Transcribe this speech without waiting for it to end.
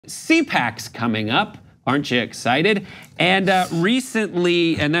CPAC's coming up. Aren't you excited? And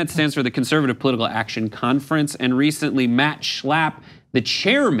recently, and that stands for the Conservative Political Action Conference, and recently Matt Schlapp, the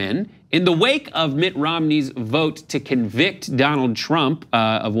chairman, in the wake of Mitt Romney's vote to convict Donald Trump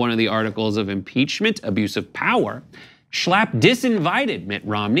of one of the articles of impeachment, abuse of power, Schlapp disinvited Mitt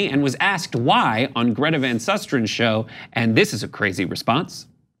Romney and was asked why on Greta Van Susteren's show, and this is a crazy response.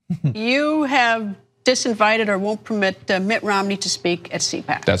 You have disinvited or won't permit Mitt Romney to speak at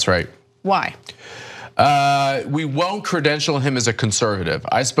CPAC. That's right. Why? We won't credential him as a conservative.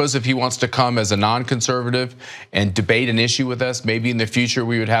 I suppose if he wants to come as a non-conservative and debate an issue with us, maybe in the future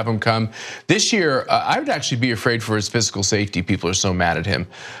we would have him come. This year, I would actually be afraid for his physical safety. People are so mad at him.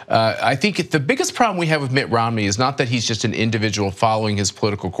 I think the biggest problem we have with Mitt Romney is not that he's just an individual following his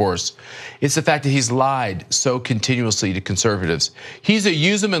political course. It's the fact that he's lied so continuously to conservatives. He's a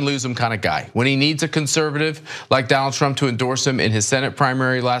use him and lose him kind of guy. When he needs a conservative like Donald Trump to endorse him in his Senate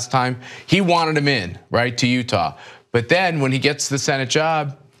primary last time, he wanted him in, right, to Utah. But then when he gets the Senate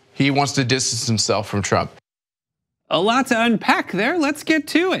job, he wants to distance himself from Trump. A lot to unpack there. Let's get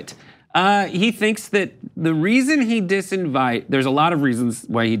to it. He thinks that the reason he there's a lot of reasons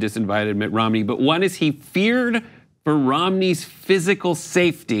why he disinvited Mitt Romney, but one is he feared for Romney's physical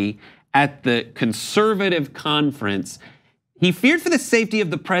safety at the conservative conference. He feared for the safety of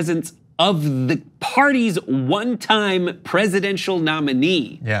the presence of the party's one-time presidential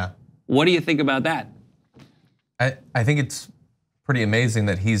nominee. Yeah. What do you think about that? I think it's pretty amazing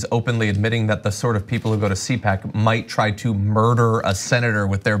that he's openly admitting that the sort of people who go to CPAC might try to murder a senator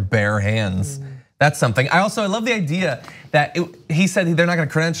with their bare hands. That's something. I love the idea that he said they're not going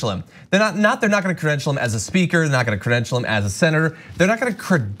to credential him. They're not going to credential him as a speaker. They're not going to credential him as a senator. They're not going to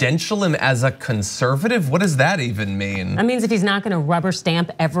credential him as a conservative. What does that even mean? That means if he's not going to rubber stamp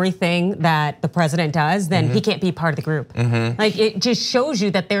everything that the president does, then he can't be part of the group. Like, it just shows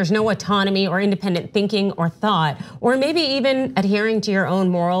you that there's no autonomy or independent thinking or thought, or maybe even adhering to your own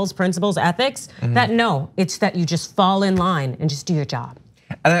morals, principles, ethics. That no, it's that you just fall in line and just do your job.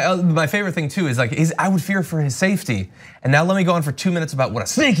 And my favorite thing too is like, I would fear for his safety. And now let me go on for 2 minutes about what a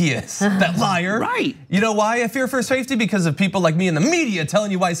snake he is, that liar. Right. You know why I fear for his safety? Because of people like me in the media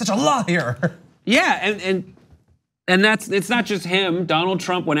telling you why he's such a liar. Yeah, and it's not just him. Donald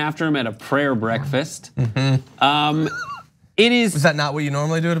Trump went after him at a prayer breakfast. Is that not what you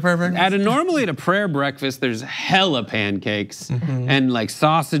normally do at a prayer breakfast? Normally at a prayer breakfast, there's hella pancakes and like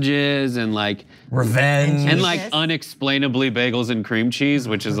sausages and like revenge and like unexplainably bagels and cream cheese,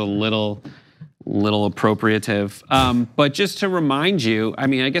 which is a little appropriative. But just to remind you, I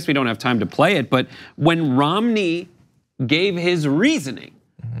mean, I guess we don't have time to play it, but when Romney gave his reasoning,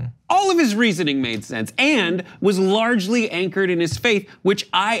 all of his reasoning made sense and was largely anchored in his faith, which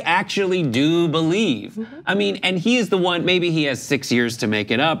I actually do believe. I mean, and he is the one, maybe he has 6 years to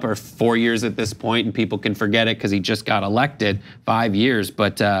make it up or 4 years at this point and people can forget it because he just got elected, 5 years,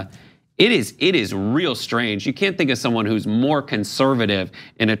 but it is real strange. You can't think of someone who's more conservative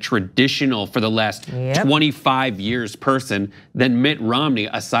in a traditional, for the last 25 years person than Mitt Romney,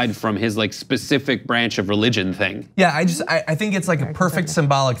 aside from his like specific branch of religion thing. Yeah, I think it's like a perfect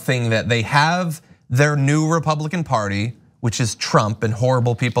symbolic thing that they have their new Republican Party, which is Trump and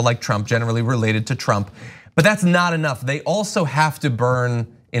horrible people like Trump, generally related to Trump. But that's not enough. They also have to burn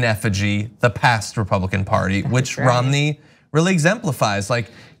in effigy the past Republican Party, which Romney really exemplifies.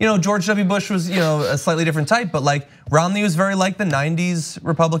 Like, George W. Bush was, a slightly different type, but like Romney was very like the 90s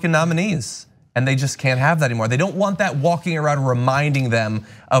Republican nominees. And they just can't have that anymore. They don't want that walking around reminding them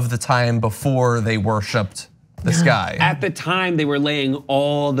of the time before they worshiped this guy. At the time, they were laying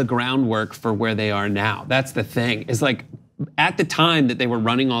all the groundwork for where they are now. That's the thing, is like at the time that they were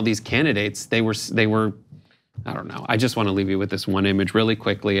running all these candidates, they were, I don't know. I just want to leave you with this one image really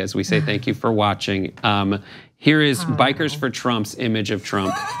quickly as we say thank you for watching. Here is Bikers for Trump's image of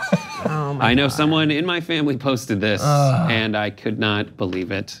Trump. I know someone in my family posted this and I could not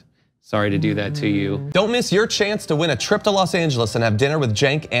believe it. Sorry to do that to you. Don't miss your chance to win a trip to Los Angeles and have dinner with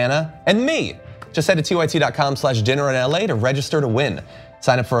Cenk, Anna, and me. Just head to tyt.com/dinner in LA to register to win.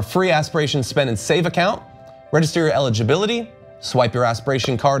 Sign up for a free Aspiration Spend and Save account. Register your eligibility. Swipe your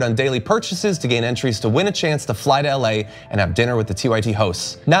Aspiration card on daily purchases to gain entries to win a chance to fly to LA and have dinner with the TYT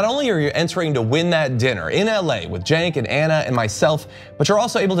hosts. Not only are you entering to win that dinner in LA with Cenk and Anna and myself, but you're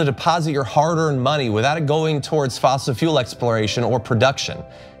also able to deposit your hard-earned money without it going towards fossil fuel exploration or production.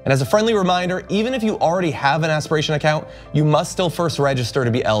 And as a friendly reminder, even if you already have an Aspiration account, you must still first register to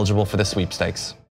be eligible for the sweepstakes.